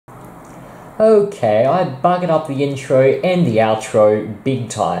Okay, I buggered up the intro and the outro big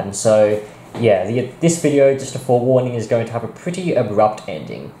time, so yeah, this video, just a forewarning, is going to have a pretty abrupt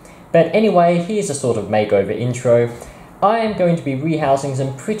ending. But anyway, here's a sort of makeover intro. I am going to be rehousing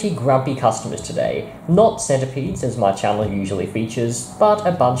some pretty grumpy customers today. Not centipedes, as my channel usually features, but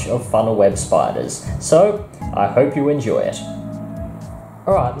a bunch of funnel web spiders. So, I hope you enjoy it.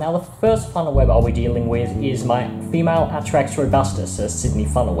 Alright, now the first funnel web I'll be dealing with is my female Atrax robustus, a Sydney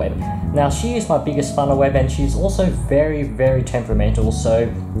funnel web. Now she is my biggest funnel web and she's also very, very temperamental,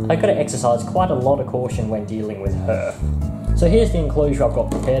 so I gotta exercise quite a lot of caution when dealing with her. So here's the enclosure I've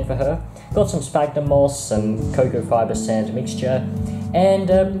got prepared for her. Got some sphagnum moss, some cocoa fibre sand mixture, and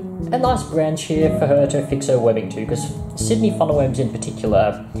a nice branch here for her to fix her webbing to, because Sydney funnel webs in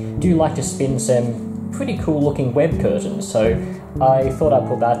particular do like to spin some pretty cool looking web curtains, so I thought I'd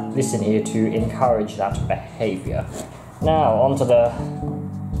put this in here to encourage that behaviour. Now, onto the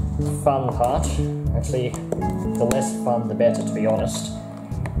fun part. Actually, the less fun the better, to be honest.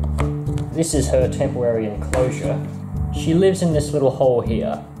 This is her temporary enclosure. She lives in this little hole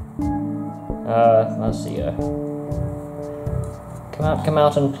here. Let's see her. Come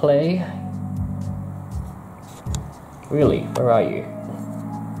out and play. Really, where are you?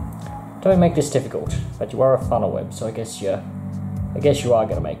 Don't make this difficult, but you are a funnel web, so I guess you are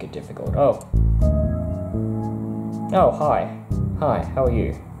gonna make it difficult. Oh, hi. Hi, how are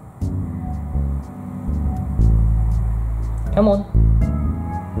you? Come on.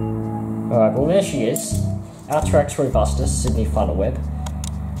 Alright, well there she is. Atrax robustus, Sydney funnel web.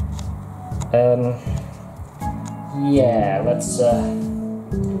 Yeah, let's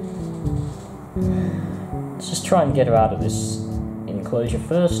just try and get her out of this enclosure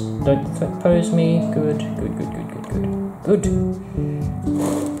first. Don't pose me. Good.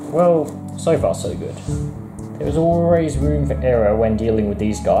 Well, so far so good. There is always room for error when dealing with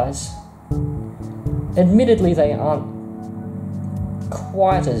these guys. Admittedly, they aren't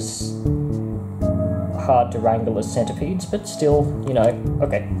quite as hard to wrangle as centipedes, but still, you know,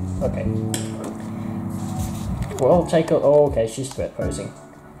 okay. Well, okay, she's threat posing.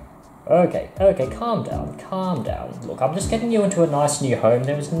 Okay, calm down. Look, I'm just getting you into a nice new home.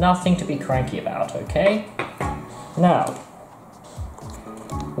 There is nothing to be cranky about, okay? Now,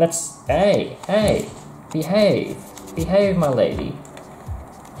 hey, behave, my lady.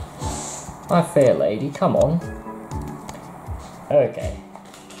 My fair lady, come on. Okay,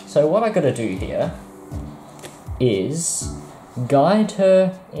 so what I gotta do here is guide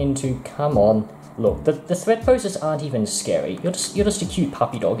her into, come on. Look, the threat poses aren't even scary. You're just a cute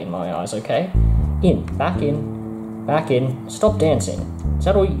puppy dog in my eyes, okay? Back in. Stop dancing. Is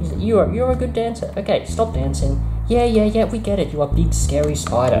that all? You're a good dancer. Okay, stop dancing. Yeah, we get it. You're a big scary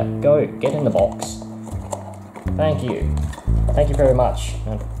spider. Go, get in the box. Thank you. Thank you very much.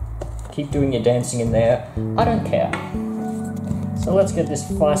 Keep doing your dancing in there. I don't care. So let's get this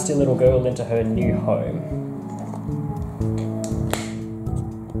feisty little girl into her new home.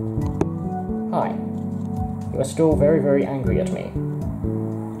 Hi. You are still very, very angry at me.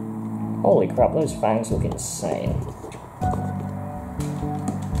 Holy crap, those fangs look insane.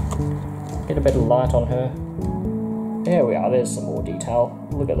 Get a bit of light on her. There we are, there's some more detail.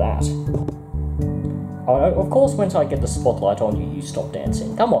 Look at that. Oh, of course, once I get the spotlight on you, you stop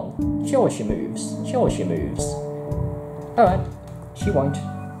dancing. Come on, show us your moves. Alright, she won't.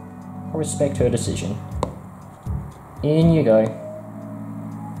 I respect her decision. In you go.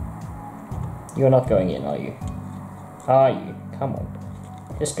 You're not going in, are you? Are you? Come on.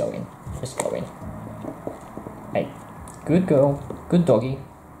 Just go in. Hey, good girl. Good doggy.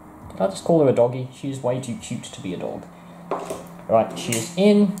 Did I just call her a doggy? She's way too cute to be a dog. Alright, she is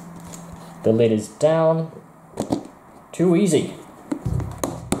in. The lid is down. Too easy.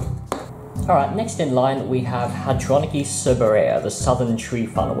 Alright, next in line we have Hadronyche cerberea, the southern tree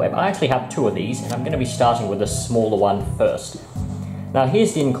funnel web. I actually have two of these, and I'm going to be starting with the smaller one first. Now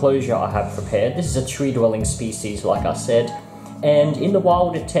here's the enclosure I have prepared. This is a tree-dwelling species, like I said, and in the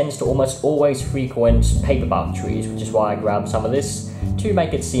wild it tends to almost always frequent paperbark trees, which is why I grabbed some of this to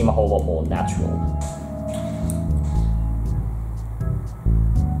make it seem a whole lot more natural.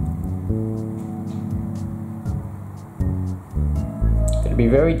 Gotta be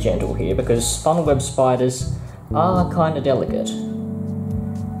very gentle here because funnel web spiders are kinda delicate.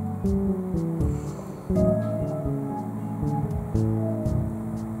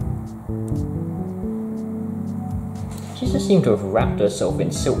 She just seemed to have wrapped herself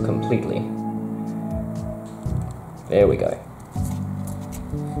in silk completely. There we go.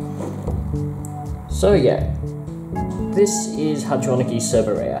 So yeah, this is Hadronyche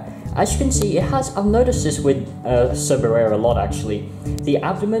cerberea. As you can see, I've noticed this with cerberea a lot actually. The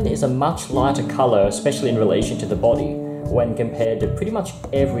abdomen is a much lighter colour, especially in relation to the body, when compared to pretty much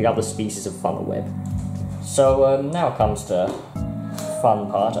every other species of funnel web. So now comes the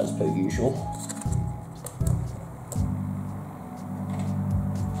fun part, as per usual.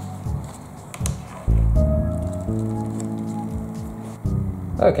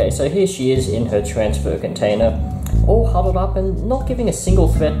 Okay, so here she is in her transfer container, all huddled up and not giving a single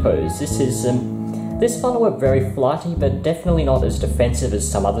threat pose. This funnel web very flighty, but definitely not as defensive as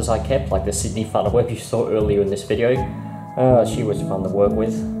some others I kept, like the Sydney funnel web you saw earlier in this video. She was fun to work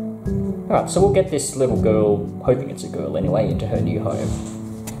with. Alright, so we'll get this little girl, hoping it's a girl anyway, into her new home.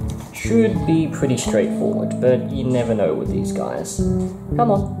 Should be pretty straightforward, but you never know with these guys. Come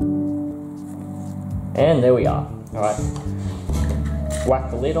on. And there we are. Alright.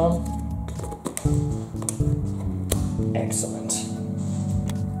 Whack the lid on. Excellent.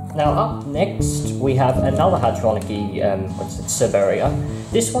 Now up next we have another Hadronyche, cerberea.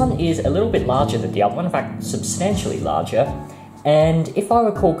 This one is a little bit larger than the other one, in fact substantially larger, and if I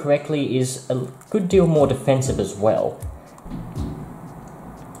recall correctly is a good deal more defensive as well.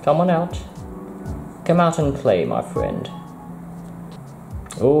 Come on out. Come out and play, my friend.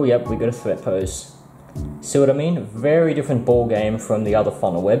 Oh yep, we got a threat pose. See what I mean? Very different ball game from the other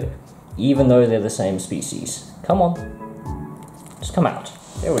funnel web, even though they're the same species. Come on. Just come out.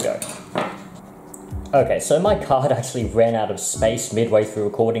 There we go. Okay, so my card actually ran out of space midway through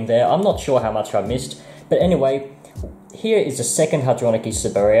recording there. I'm not sure how much I missed, but anyway, here is the second Hadronyche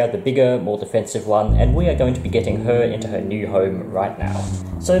cerberea, the bigger, more defensive one, and we are going to be getting her into her new home right now.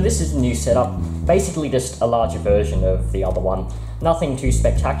 So this is the new setup, basically just a larger version of the other one. Nothing too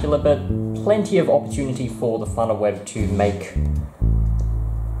spectacular, but plenty of opportunity for the funnel web to make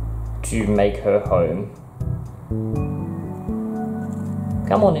her home.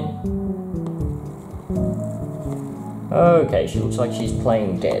 Come on in. Okay, she looks like she's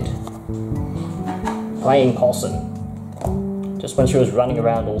playing dead. Playing possum. Just when she was running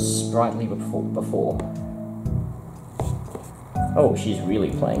around all sprightly before. Oh, she's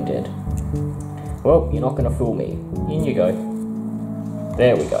really playing dead. Well, you're not gonna fool me. In you go.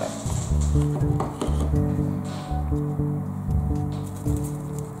 There we go.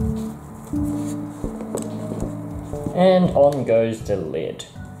 And on goes the lid.